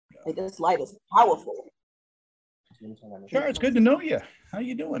Like this light is powerful. Shar, it's good to know you. How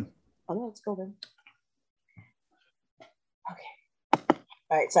you doing? Oh, let's go then. Okay.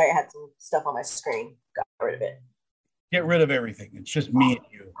 All right. Sorry, I had some stuff on my screen. Got rid of it. Get rid of everything. It's just me and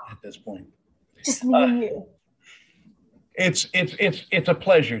you at this point. Just me and you. It's a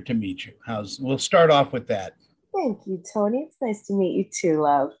pleasure to meet you. We'll start off with that. Thank you, Tony. It's nice to meet you too,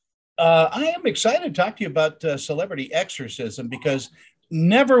 love. I am excited to talk to you about celebrity exorcism because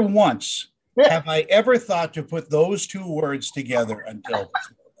never once have I ever thought to put those two words together until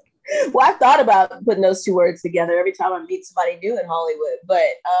this moment. Well, I thought about putting those two words together every time I meet somebody new in Hollywood,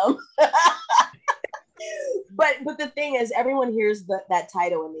 but but the thing is, everyone hears that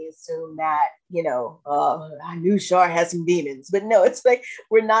title and they assume that, I knew Shar had some demons, but no, it's like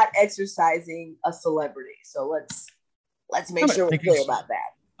we're not exorcising a celebrity. So let's make sure we're clear about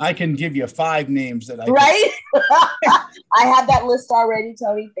that. I can give you 5 names that I right. I have that list already,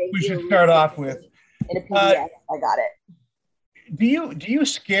 Tony. Thank you. We should start off with in a PDF. I got it. Do you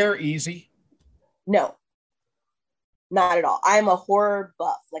scare easy? No. Not at all. I'm a horror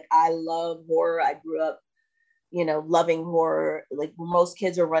buff. Like, I love horror. I grew up, loving horror. Like, most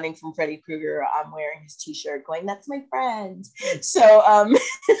kids are running from Freddy Krueger, I'm wearing his t-shirt going, "That's my friend." So,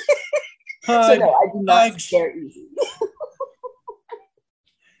 so no, I do not scare easy.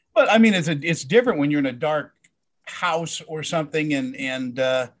 But I mean, it's different when you're in a dark house or something and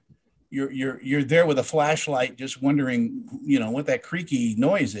you're there with a flashlight just wondering, what that creaky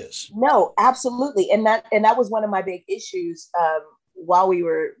noise is. No, absolutely. And that was one of my big issues while we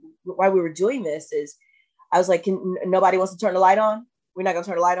were doing this is I was like, nobody wants to turn the light on? We're not going to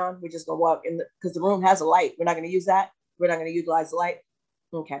turn the light on. We're just going to walk in because the room has a light. We're not going to use that. We're not going to utilize the light.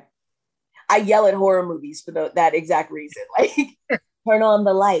 Okay. I yell at horror movies for that exact reason. Like, turn on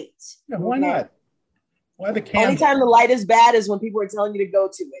the light. Yeah, why not? Why the candle? Only time the light is bad is when people are telling you to go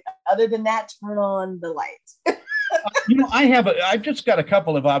to it. Other than that, turn on the light. I've just got a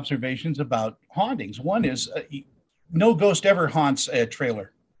couple of observations about hauntings. One is no ghost ever haunts a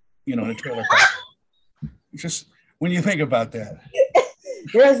trailer, in a trailer park. Just when you think about that.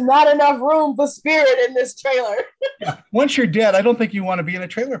 There's not enough room for spirit in this trailer. Yeah. Once you're dead, I don't think you want to be in a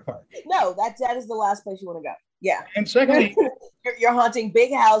trailer park. No, that is the last place you want to go. Yeah. And secondly, you're haunting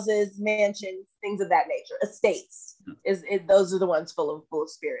big houses, mansions, things of that nature. Estates those are the ones full of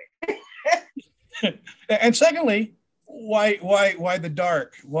spirit. And secondly, why the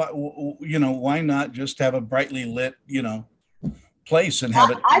dark? Why not just have a brightly lit, place and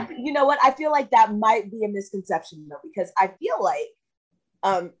have it? You know what? I feel like that might be a misconception though, because I feel like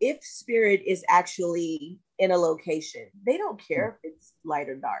if spirit is actually in a location, they don't care if it's light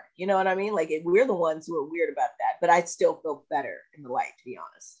or dark. You know what I mean? Like, we're the ones who are weird about that, but I still feel better in the light, to be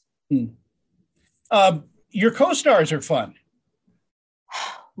honest. Your co-stars are fun.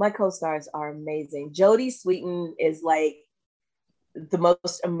 My co-stars are amazing. Jodie Sweetin is like the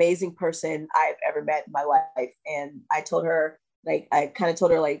most amazing person I've ever met in my life. And I told her, like, I kind of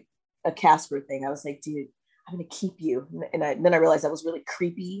told her like a Casper thing. I was like, dude, I'm going to keep you. And then I realized that was really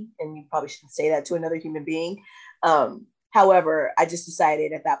creepy and you probably shouldn't say that to another human being. However, I just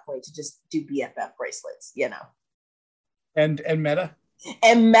decided at that point to just do BFF bracelets, And Meta?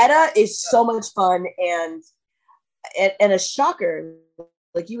 And Meta is so much fun and a shocker.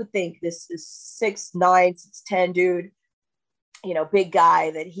 Like, you would think this is 6'9", 6'10" dude, big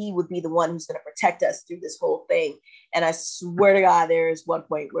guy, that he would be the one who's going to protect us through this whole thing. And I swear to God, there is one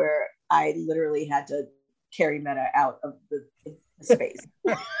point where I literally had to carry Meta out of the space.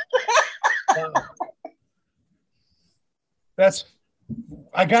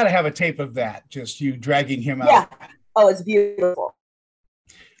 I got to have a tape of that. Just you dragging him out. Yeah. Oh, it's beautiful.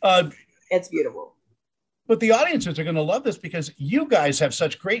 It's beautiful. But the audiences are going to love this because you guys have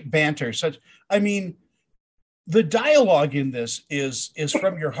such great banter. The dialogue in this is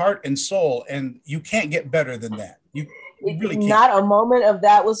from your heart and soul, and you can't get better than that. You really can't. Not a moment of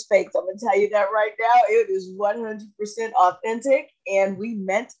that was faked. I'm going to tell you that right now. It is 100% authentic, and we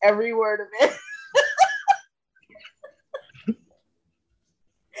meant every word of it.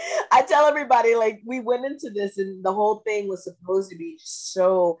 I tell everybody, like, we went into this and the whole thing was supposed to be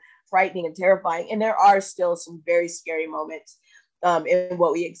so frightening and terrifying. And there are still some very scary moments in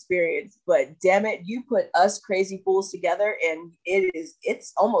what we experienced. But damn it, you put us crazy fools together and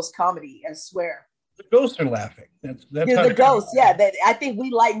it's almost comedy, I swear. The ghosts are laughing. That's the ghosts, yeah. I think we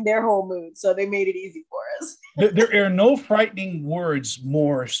lightened their whole mood, so they made it easy for us. There are no frightening words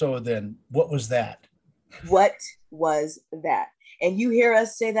more so than, what was that? What was that? And you hear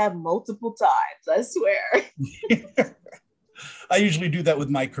us say that multiple times, I swear. I usually do that with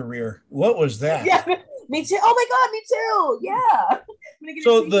my career. What was that? Yeah, Me too. Oh my God, me too. Yeah. I'm gonna get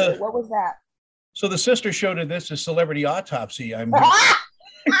So a t-shirt. What was that? So the sister showed her this as Celebrity Autopsy. Oh God,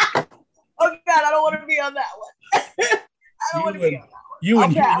 I don't want to be on that one. I don't want to be on that one. You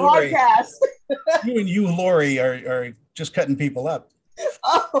and Hugh Laurie, you and Laurie are just cutting people up.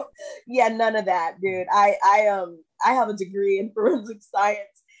 Oh yeah, none of that, dude. I have a degree in forensic science.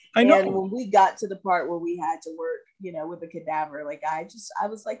 I know. And when we got to the part where we had to work, with a cadaver, like I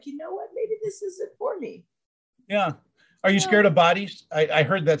was like, you know what, maybe this isn't for me. Yeah. Are you scared of bodies? I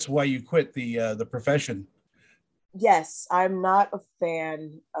heard that's why you quit the profession. Yes, I'm not a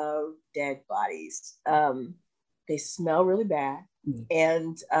fan of dead bodies. They smell really bad.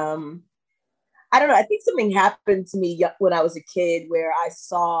 And I don't know. I think something happened to me when I was a kid where I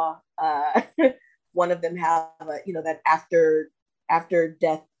saw one of them have that after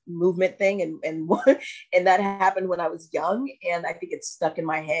death movement thing, and that happened when I was young, and I think it's stuck in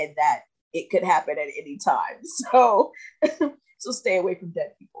my head that it could happen at any time. So stay away from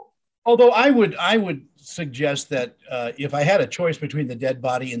dead people. Although I would suggest that if I had a choice between the dead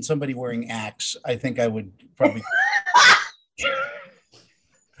body and somebody wearing axe, I think I would probably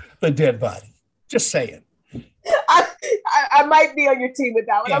the dead body. Just saying. I might be on your team with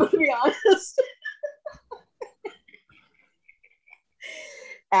that one. Yeah. I'm gonna be honest.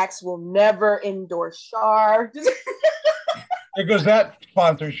 Axe will never endorse Shar. There goes that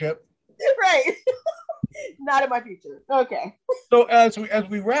sponsorship. Right. Not in my future. Okay. So as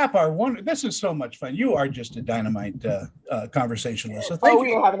we wrap our one, this is so much fun. You are just a dynamite conversationalist. So thank you.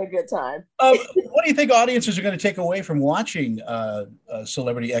 We are having a good time. What do you think audiences are going to take away from watching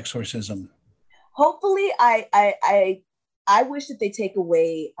Celebrity Exorcism? Hopefully, I wish that they take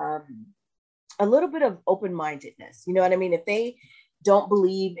away a little bit of open-mindedness. You know what I mean? If they don't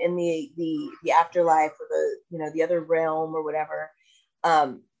believe in the afterlife or the other realm or whatever,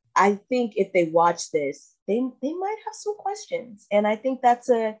 I think if they watch this, they might have some questions, and I think that's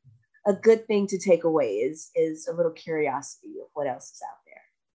a good thing to take away is a little curiosity of what else is out there.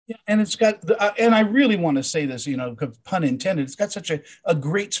 Yeah, and it's got, and I really want to say this, pun intended, it's got such a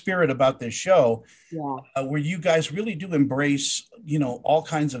great spirit about this show, where you guys really do embrace, all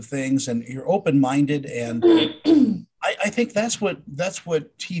kinds of things, and you're open-minded, and I think that's what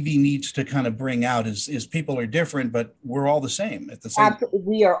TV needs to kind of bring out is people are different, but we're all the same at the same time.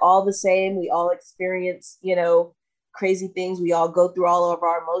 We are all the same. We all experience, crazy things. We all go through all of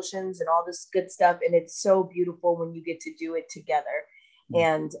our emotions and all this good stuff. And it's so beautiful when you get to do it together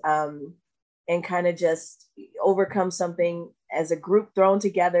and kind of just overcome something as a group thrown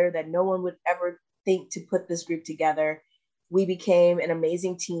together that no one would ever think to put this group together. We became an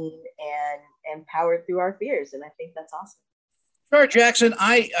amazing team and powered through our fears. And I think that's awesome. Shar Jackson,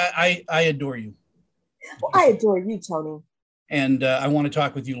 I adore you. Well, I adore you, Tony. And I want to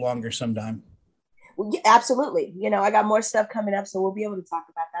talk with you longer sometime. Well, yeah, absolutely. I got more stuff coming up, so we'll be able to talk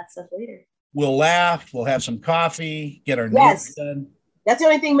about that stuff later. We'll laugh. We'll have some coffee, get our nails done. That's the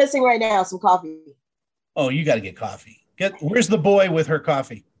only thing missing right now, some coffee. Oh, you got to get coffee. Where's the boy with her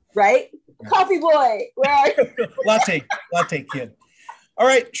coffee? Right? Coffee boy. Where are you? Latte kid. All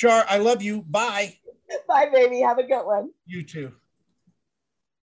right, Shar, I love you. Bye. Bye, baby. Have a good one. You too.